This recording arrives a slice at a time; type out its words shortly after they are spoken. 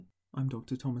I'm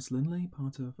Dr. Thomas Linley,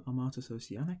 part of Armatus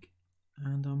Oceanic,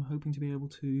 and I'm hoping to be able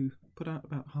to put out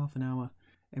about half an hour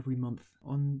every month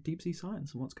on deep sea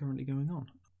science and what's currently going on.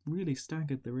 Really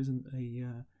staggered there isn't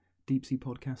a deep sea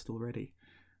podcast already,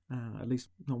 at least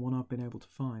not one I've been able to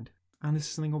find. And this is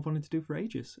something I've wanted to do for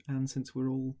ages, and since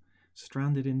we're all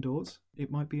stranded indoors,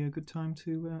 it might be a good time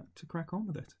to crack on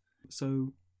with it.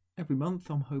 So every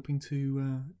month I'm hoping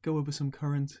to go over some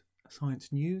current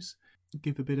science news,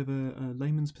 give a bit of a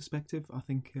layman's perspective. I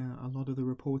think a lot of the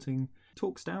reporting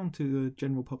talks down to the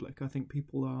general public. I think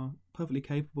people are perfectly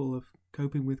capable of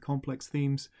coping with complex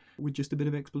themes with just a bit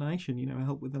of explanation,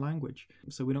 help with the language.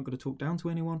 So we're not going to talk down to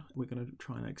anyone. We're going to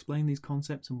try and explain these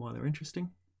concepts and why they're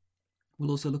interesting.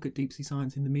 We'll also look at deep sea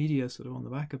science in the media sort of on the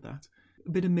back of that. A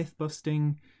bit of myth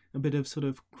busting, a bit of sort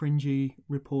of cringy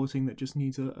reporting that just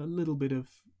needs a little bit of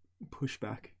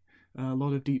pushback. A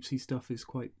lot of deep sea stuff is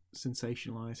quite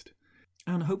sensationalized.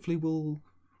 And hopefully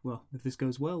if this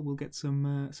goes well, we'll get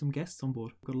some guests on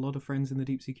board. I've got a lot of friends in the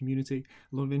deep sea community,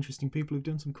 a lot of interesting people who've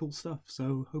done some cool stuff,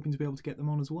 so hoping to be able to get them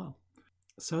on as well.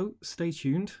 So stay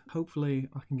tuned. Hopefully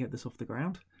I can get this off the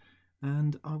ground,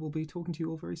 and I will be talking to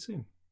you all very soon.